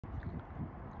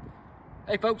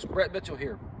Hey folks, Brett Mitchell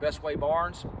here, Bestway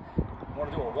Barns. I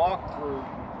want to do a walkthrough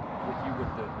with you with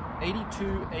the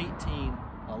 8218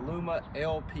 Aluma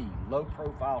LP, low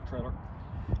profile trailer.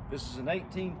 This is an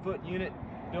 18-foot unit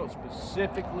built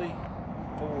specifically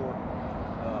for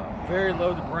very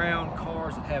low to ground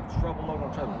cars that have trouble loading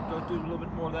on trailers. We'll go through a little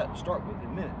bit more of that to start with in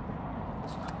a minute.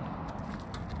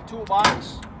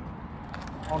 Toolbox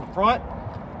on the front,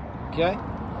 okay.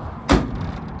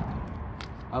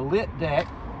 A lit deck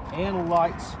and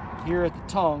lights here at the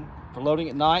tongue for loading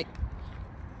at night.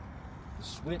 The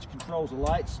switch controls the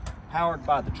lights, powered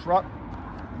by the truck.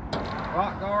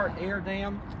 Rock guard, air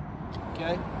dam,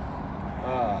 okay.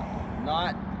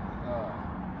 Not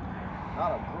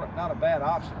a bad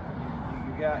option.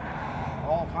 You got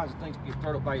all kinds of things that get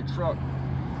thrown up by your truck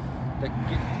that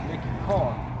can make your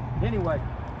car. But anyway,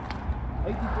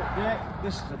 18-foot deck.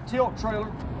 This is a tilt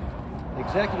trailer.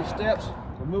 Executive steps,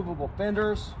 removable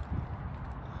fenders,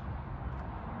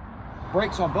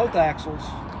 brakes on both axles,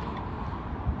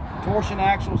 torsion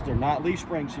axles. They're not leaf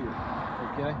springs here.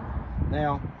 Okay.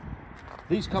 Now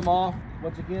these come off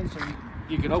once again, so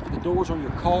you can open the doors on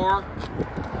your car.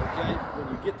 Okay. When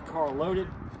you get the car loaded,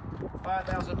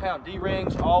 5,000-pound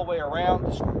D-rings all the way around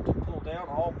to pull down,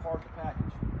 all part of the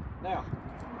package. Now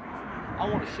I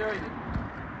want to show you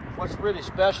what's really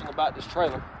special about this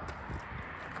trailer.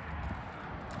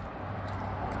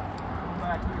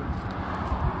 Back here.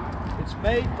 It's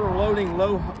made for loading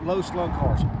low slung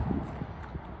cars.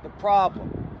 The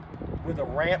problem with a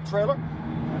ramp trailer,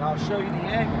 and I'll show you the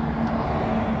angle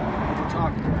we're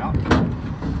talking about.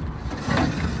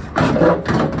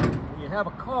 When you have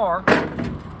a car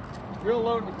real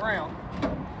low to the ground,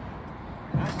 and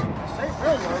I say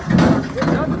real low, it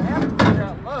doesn't have to be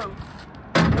that low.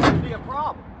 It would be a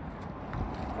problem.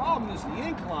 The problem is the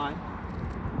incline.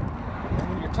 And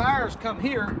when your tires come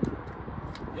here,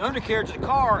 the undercarriage of the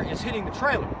car is hitting the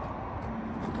trailer.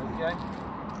 Okay?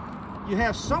 You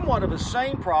have somewhat of the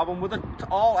same problem with an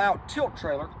all-out tilt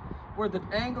trailer, where the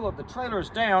angle of the trailer is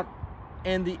down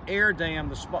and the air dam,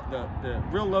 the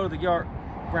real low to the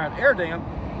ground air dam,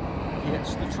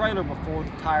 hits the trailer before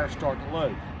the tires start to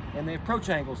load. And the approach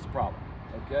angle is the problem.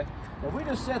 Okay? Now we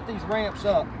just set these ramps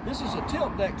up. This is a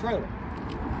tilt deck trailer.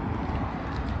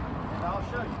 And I'll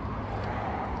show you.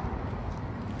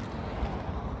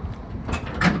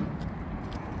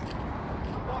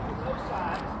 Both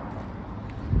sides.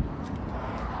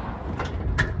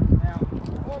 Now,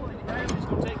 normally the guy is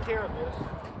going to take care of this.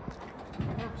 For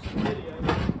the purpose of the video,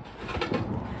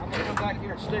 I'm going to come back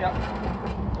here and step.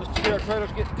 Let's just get our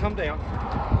trailers get to come down.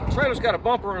 The trailer's got a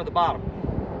bumper under the bottom.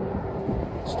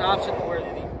 It stops it where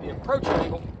the approach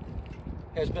angle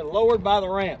has been lowered by the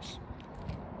ramps.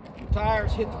 The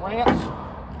tires hit the ramps,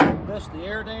 thus the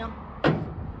air dam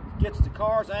gets the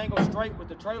car's angle straight with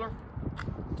the trailer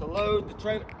to load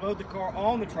the car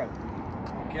on the trailer.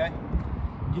 Okay,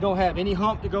 you don't have any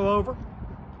hump to go over.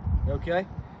 Okay,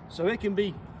 so it can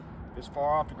be this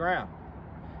far off the ground,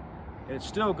 and it's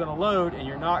still going to load, and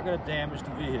you're not going to damage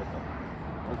the vehicle.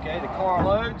 Okay, the car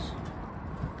loads.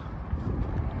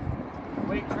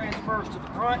 Weight transfers to the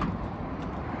front.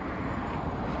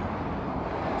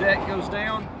 Deck goes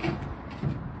down.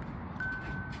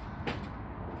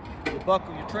 You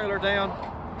buckle your trailer down,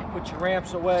 put your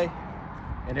ramps away,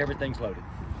 and everything's loaded.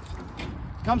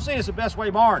 Come see us at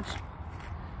Bestway Barns.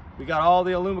 We got all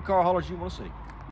the Aluma car haulers you want to see.